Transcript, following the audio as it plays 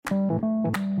What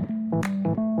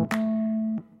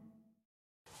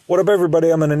up, everybody?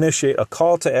 I'm going to initiate a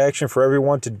call to action for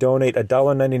everyone to donate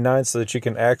 $1.99 so that you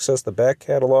can access the back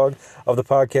catalog of the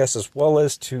podcast as well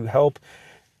as to help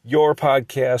your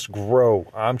podcast grow.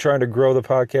 I'm trying to grow the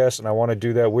podcast, and I want to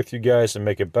do that with you guys and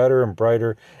make it better and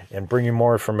brighter and bring you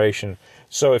more information.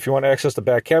 So if you want to access the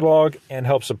back catalog and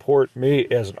help support me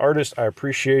as an artist, I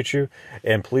appreciate you.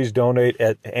 And please donate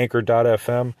at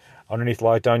anchor.fm underneath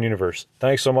Lockdown Universe.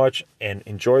 Thanks so much, and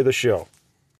enjoy the show.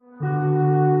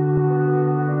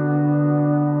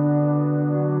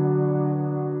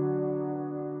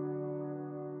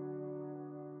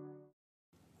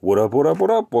 What up, what up, what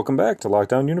up? Welcome back to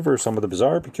Lockdown Universe, some of the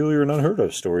bizarre, peculiar, and unheard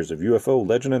of stories of UFO,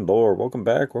 legend, and lore. Welcome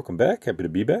back, welcome back. Happy to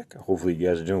be back. Hopefully you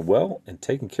guys are doing well and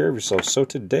taking care of yourselves. So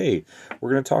today,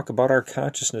 we're going to talk about our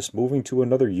consciousness moving to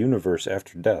another universe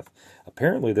after death.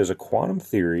 Apparently, there's a quantum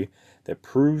theory that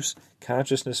proves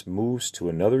consciousness moves to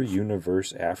another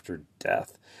universe after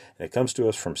death. And it comes to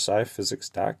us from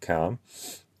sciphysics.com,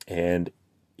 and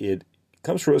it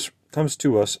comes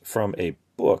to us from a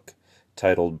book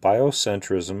titled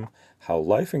Biocentrism, How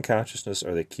Life and Consciousness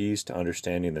Are the Keys to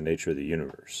Understanding the Nature of the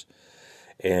Universe.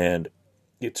 And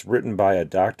it's written by a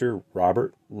Dr.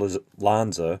 Robert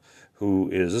Lanza, who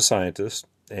is a scientist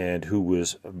and who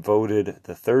was voted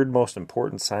the third most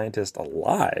important scientist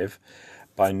alive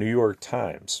by New York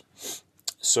Times.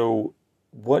 So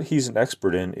what he's an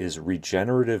expert in is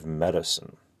regenerative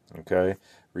medicine, okay?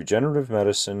 Regenerative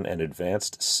medicine and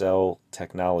advanced cell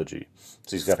technology.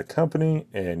 So he's got a company,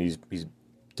 and he's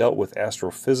dealt with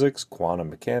astrophysics, quantum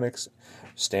mechanics,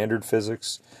 standard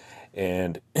physics,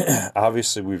 and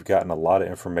obviously we've gotten a lot of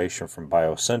information from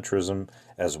biocentrism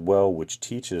as well, which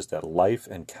teaches that life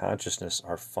and consciousness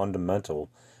are fundamental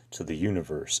to the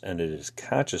universe, and it is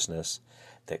consciousness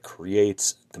that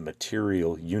creates the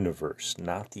material universe,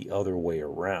 not the other way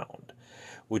around.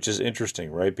 Which is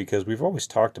interesting, right? Because we've always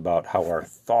talked about how our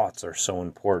thoughts are so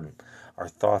important. Our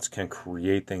thoughts can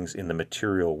create things in the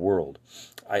material world.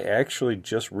 I actually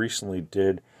just recently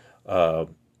did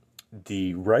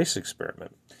the rice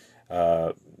experiment,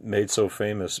 made so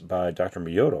famous by Dr.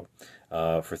 Miyoto.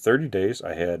 For 30 days,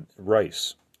 I had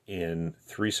rice in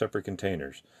 3 separate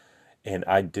containers. And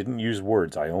I didn't use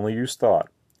words. I only used thought.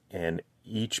 And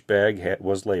each bag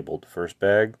was labeled. First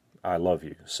bag, I love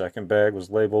you. Second bag was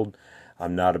labeled,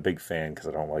 I'm not a big fan, because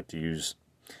I don't like to use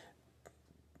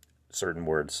certain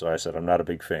words. So I said, I'm not a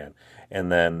big fan.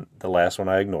 And then the last one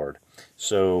I ignored.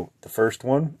 So the first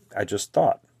one, I just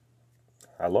thought,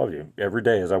 I love you. Every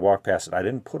day as I walked past it, I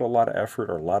didn't put a lot of effort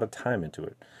or a lot of time into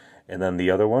it. And then the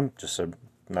other one just said,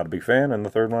 not a big fan. And the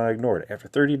third one I ignored. After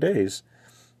 30 days,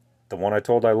 the one I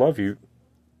told I love you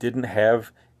didn't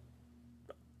have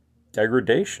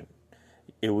degradation.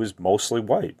 It was mostly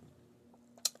white.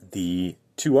 The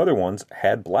 2 other ones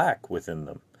had black within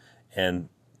them and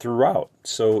throughout.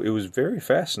 So it was very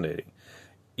fascinating.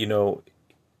 You know,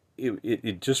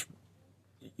 it just,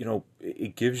 you know,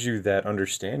 it gives you that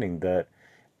understanding that,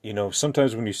 you know,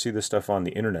 sometimes when you see this stuff on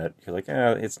the internet, you're like,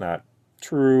 it's not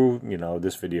true. You know,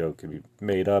 this video could be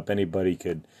made up. Anybody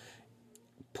could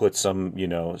put some, you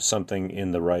know, something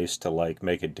in the rice to like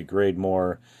make it degrade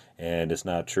more, and it's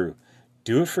not true.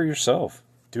 Do it for yourself.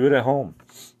 Do it at home.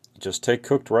 Just take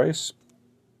cooked rice,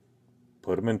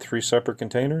 put them in 3 separate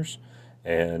containers,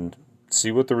 and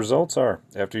see what the results are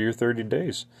after your 30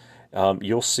 days.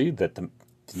 You'll see that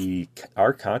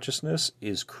our consciousness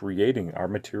is creating our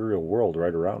material world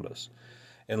right around us.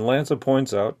 And Lanza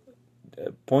points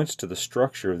to the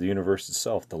structure of the universe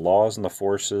itself. The laws and the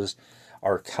forces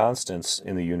are constants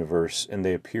in the universe, and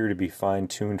they appear to be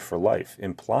fine-tuned for life,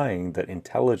 implying that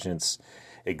intelligence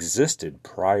existed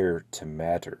prior to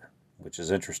matter, which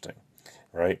is interesting,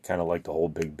 right? Kind of like the whole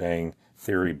Big Bang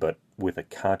theory, but with a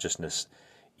consciousness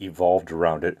evolved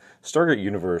around it. Stargate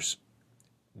Universe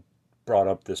brought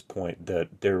up this point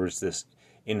that there was this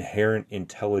inherent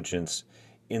intelligence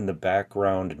in the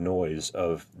background noise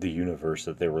of the universe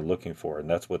that they were looking for, and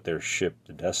that's what their ship,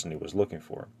 the Destiny, was looking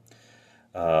for.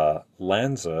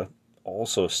 Lanza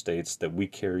also states that we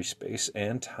carry space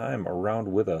and time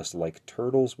around with us like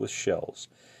turtles with shells,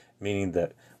 meaning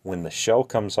that when the shell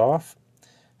comes off,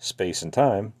 space and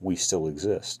time, we still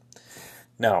exist.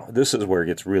 Now, this is where it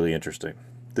gets really interesting.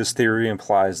 This theory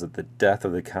implies that the death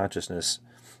of the consciousness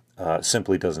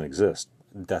simply doesn't exist.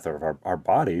 The death of our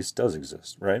bodies does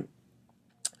exist, right?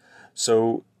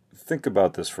 So think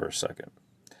about this for a second.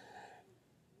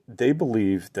 They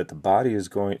believe that the body is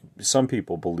some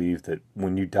people believe that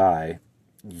when you die,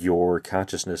 your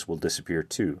consciousness will disappear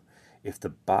too. If the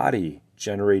body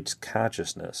generates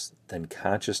consciousness, then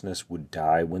consciousness would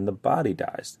die when the body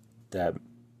dies. That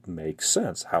make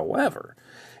sense. However,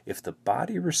 if the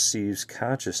body receives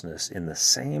consciousness in the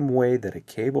same way that a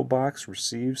cable box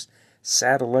receives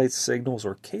satellite signals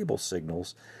or cable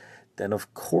signals, then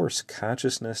of course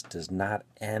consciousness does not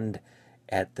end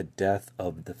at the death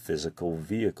of the physical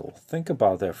vehicle. Think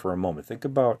about that for a moment. Think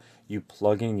about you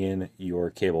plugging in your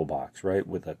cable box, right,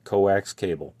 with a coax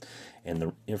cable, and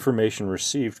the information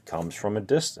received comes from a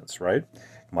distance, right?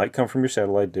 It might come from your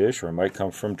satellite dish or it might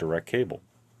come from direct cable.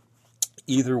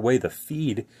 Either way, the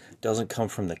feed doesn't come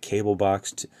from the cable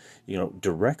box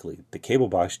directly. The cable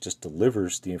box just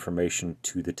delivers the information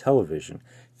to the television.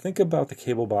 Think about the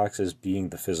cable box as being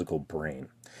the physical brain.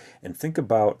 And think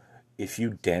about if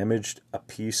you damaged a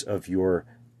piece of your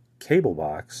cable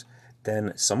box,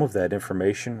 then some of that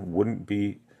information wouldn't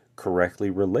be correctly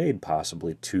relayed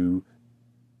possibly to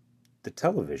the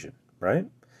television, right?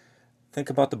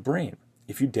 Think about the brain.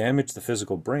 If you damage the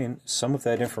physical brain, some of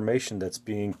that information that's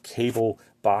being cable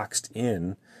boxed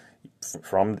in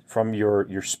from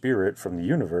your spirit, from the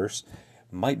universe,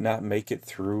 might not make it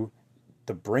through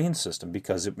the brain system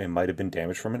because it might have been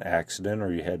damaged from an accident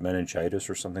or you had meningitis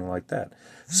or something like that.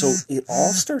 So it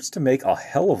all starts to make a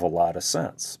hell of a lot of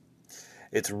sense.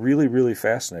 It's really, really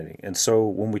fascinating. And so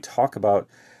when we talk about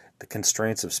the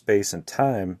constraints of space and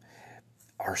time,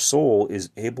 our soul is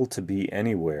able to be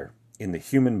anywhere in the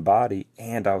human body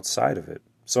and outside of it.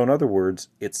 So in other words,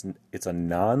 it's a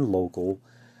non-local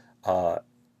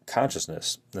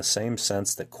consciousness, in the same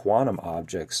sense that quantum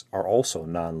objects are also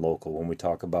non-local when we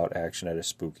talk about action at a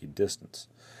spooky distance.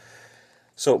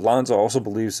 So Lanza also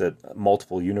believes that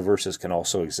multiple universes can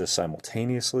also exist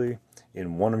simultaneously.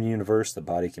 In one universe, the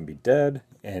body can be dead,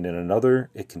 and in another,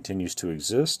 it continues to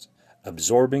exist,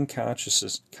 absorbing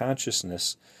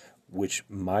consciousness which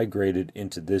migrated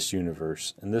into this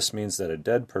universe. And this means that a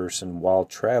dead person, while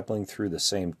traveling through the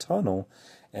same tunnel,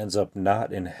 ends up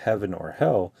not in heaven or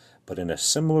hell, but in a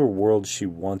similar world she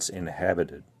once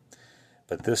inhabited,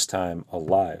 but this time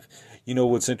alive. You know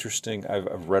what's interesting?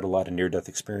 I've read a lot of near-death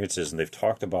experiences, and they've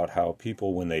talked about how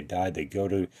people, when they die, they go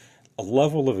to a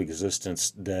level of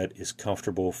existence that is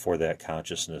comfortable for that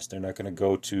consciousness. They're not going to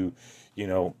go to,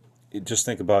 just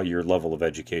think about your level of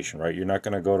education, right? You're not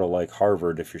going to go to like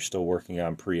Harvard if you're still working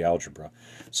on pre-algebra.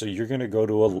 So you're going to go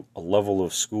to a level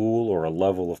of school or a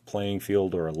level of playing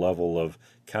field or a level of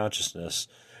consciousness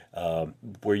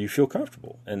where you feel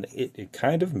comfortable. And it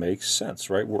kind of makes sense,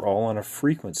 right? We're all on a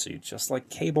frequency, just like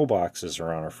cable boxes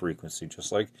are on a frequency,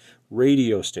 just like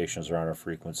radio stations are on a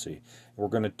frequency. We're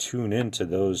going to tune into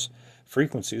those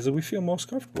frequencies that we feel most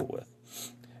comfortable with.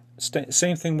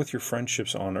 Same thing with your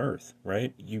friendships on Earth,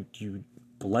 right? You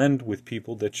blend with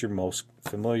people that you're most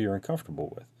familiar and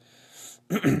comfortable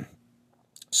with.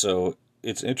 So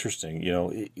it's interesting,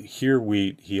 here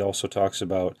he also talks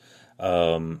about,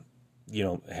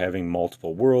 having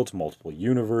multiple worlds, multiple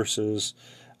universes,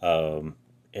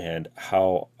 and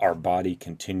how our body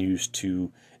continues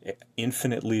to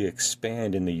infinitely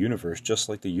expand in the universe, just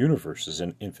like the universe is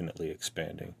infinitely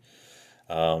expanding.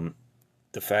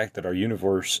 The fact that our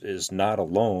universe is not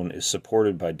alone is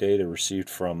supported by data received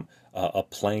from a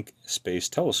Planck space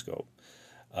telescope.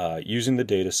 Using the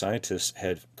data, scientists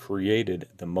had created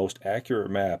the most accurate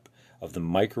map of the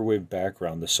microwave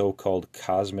background, the so-called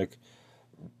cosmic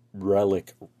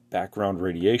relic background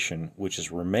radiation, which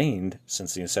has remained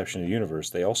since the inception of the universe.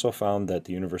 They also found that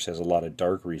the universe has a lot of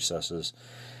dark recesses,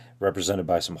 represented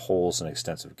by some holes and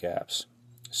extensive gaps.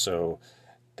 So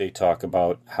they talk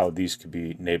about how these could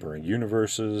be neighboring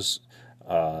universes.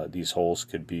 These holes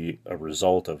could be a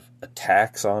result of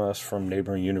attacks on us from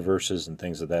neighboring universes and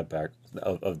things of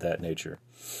that nature.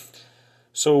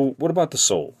 So what about the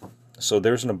soul? So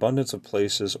there's an abundance of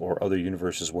places or other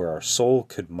universes where our soul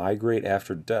could migrate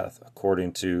after death,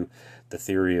 according to the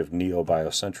theory of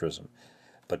neo-biocentrism.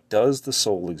 But does the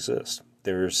soul exist?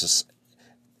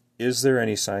 Is there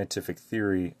any scientific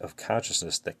theory of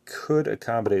consciousness that could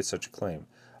accommodate such a claim?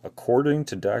 According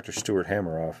to Dr. Stuart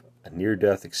Hameroff, a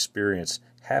near-death experience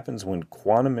happens when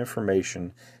quantum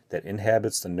information that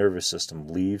inhabits the nervous system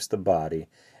leaves the body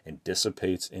and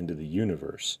dissipates into the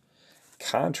universe.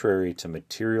 Contrary to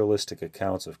materialistic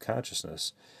accounts of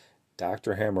consciousness,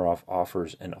 Dr. Hameroff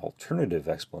offers an alternative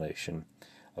explanation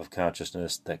of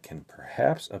consciousness that can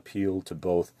perhaps appeal to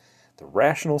both the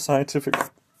rational scientific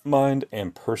mind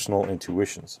and personal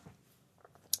intuitions.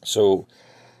 So,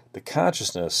 the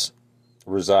consciousness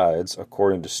resides,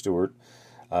 according to Stewart,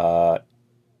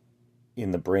 in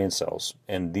the brain cells,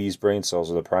 and these brain cells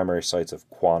are the primary sites of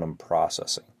quantum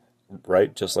processing,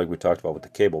 right? Just like we talked about with the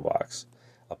cable box.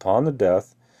 Upon the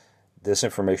death, this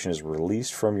information is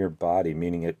released from your body,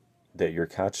 meaning that your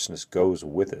consciousness goes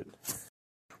with it.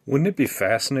 Wouldn't it be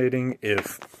fascinating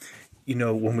if,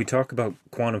 when we talk about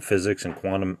quantum physics and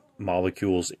quantum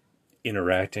molecules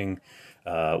interacting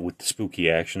with the spooky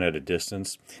action at a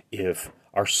distance, if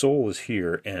our soul is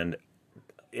here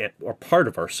or part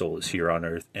of our soul is here on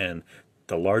Earth, and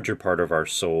the larger part of our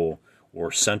soul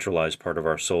or centralized part of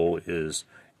our soul is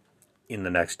in the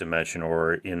next dimension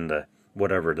or in the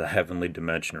heavenly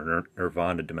dimension or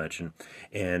nirvana dimension,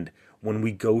 and when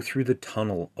we go through the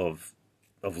tunnel of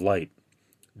light,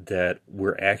 that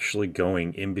we're actually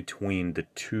going in between the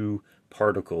two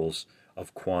particles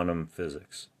of quantum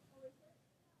physics.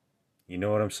 You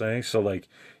know what I'm saying? So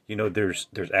there's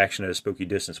action at a spooky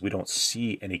distance. We don't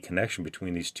see any connection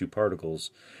between these two particles,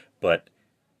 but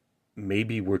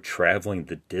maybe we're traveling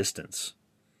the distance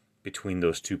between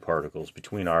those two particles,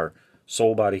 between our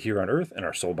soul body here on Earth and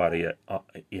our soul body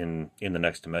in the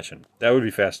next dimension. That would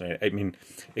be fascinating. I mean,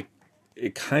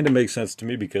 it kind of makes sense to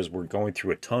me because we're going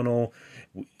through a tunnel.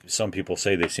 Some people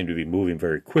say they seem to be moving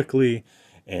very quickly,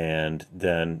 and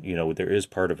then, there is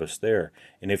part of us there.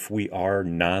 And if we are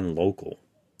non-local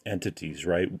entities,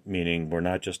 right, meaning we're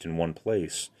not just in one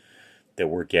place, that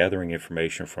we're gathering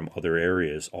information from other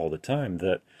areas all the time,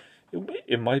 that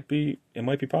it might be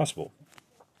possible.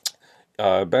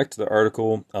 Back to the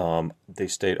article, they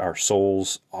state our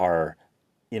souls are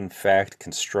in fact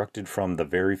constructed from the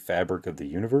very fabric of the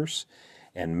universe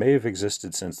and may have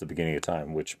existed since the beginning of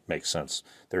time, which makes sense.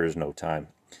 There is no time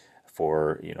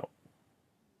for,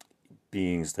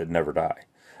 beings that never die.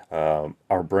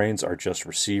 Our brains are just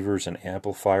receivers and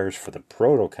amplifiers for the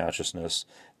proto-consciousness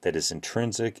that is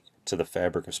intrinsic to the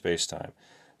fabric of space-time.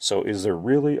 So is there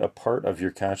really a part of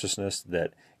your consciousness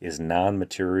that is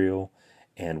non-material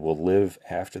and will live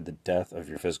after the death of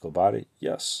your physical body?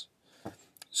 Yes.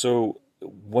 So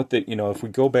if we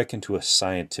go back into a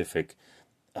scientific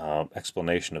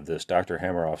explanation of this, Dr.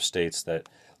 Hameroff states that,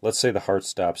 let's say the heart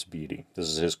stops beating. This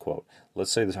is his quote.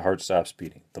 Let's say the heart stops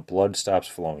beating. The blood stops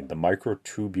flowing. The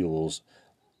microtubules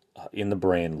in the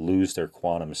brain lose their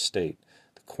quantum state.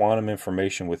 The quantum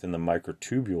information within the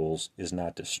microtubules is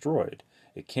not destroyed.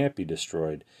 It can't be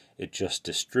destroyed. It just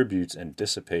distributes and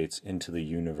dissipates into the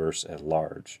universe at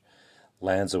large.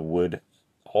 Lanza would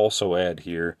also add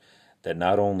here that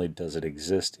not only does it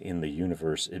exist in the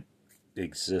universe, it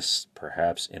exists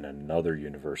perhaps in another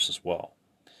universe as well.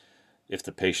 If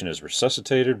the patient is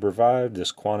resuscitated, revived,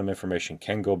 this quantum information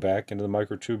can go back into the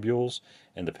microtubules,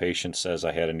 and the patient says,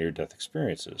 I had a near-death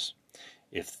experiences.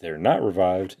 If they're not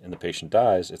revived and the patient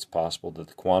dies, it's possible that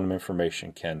the quantum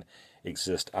information can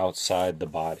exist outside the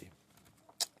body,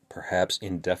 perhaps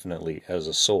indefinitely as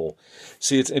a soul.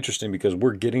 See, it's interesting because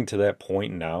we're getting to that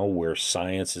point now where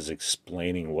science is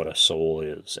explaining what a soul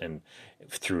is, and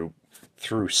through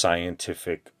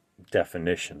scientific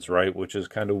definitions, right? Which is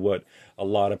kind of what a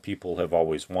lot of people have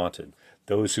always wanted.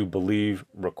 Those who believe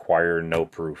require no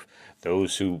proof.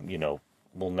 Those who,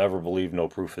 will never believe no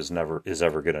proof is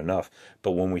ever good enough.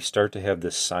 But when we start to have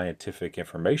this scientific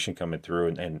information coming through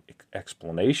and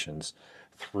explanations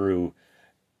through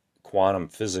quantum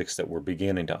physics that we're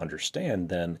beginning to understand,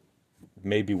 then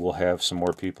maybe we'll have some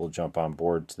more people jump on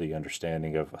board to the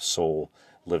understanding of a soul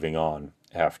living on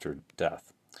after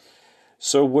death.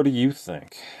 So what do you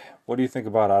think? What do you think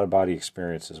about out-of-body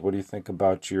experiences? What do you think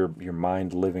about your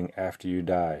mind living after you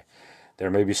die?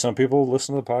 There may be some people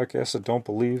listening to the podcast that don't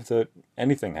believe that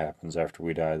anything happens after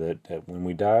we die, that when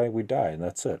we die, and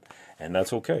that's it. And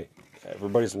that's okay.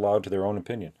 Everybody's allowed to their own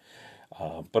opinion.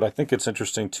 But I think it's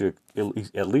interesting to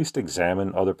at least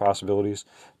examine other possibilities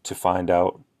to find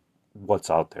out what's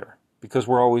out there. Because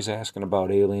we're always asking about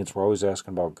aliens, we're always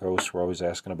asking about ghosts, we're always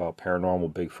asking about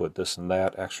paranormal, Bigfoot, this and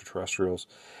that, extraterrestrials.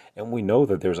 And we know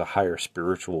that there's a higher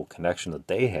spiritual connection that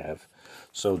they have.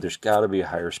 So there's got to be a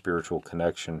higher spiritual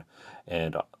connection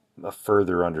and a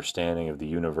further understanding of the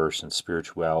universe and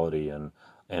spirituality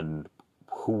and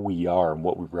who we are and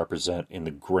what we represent in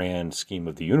the grand scheme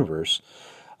of the universe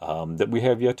that we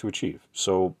have yet to achieve.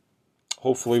 So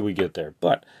hopefully we get there.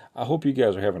 But I hope you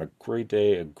guys are having a great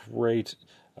day, a great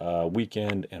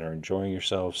weekend, and are enjoying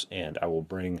yourselves. And I will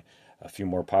bring a few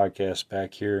more podcasts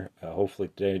back here,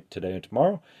 hopefully today and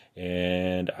tomorrow.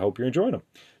 And I hope you're enjoying them.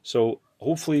 So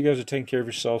hopefully you guys are taking care of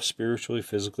yourself spiritually,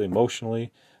 physically,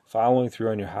 emotionally, following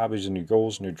through on your hobbies and your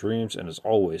goals and your dreams. And as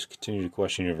always, continue to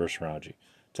question the universe around you.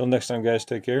 Till next time, guys,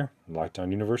 take care.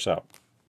 Lockdown Universe out.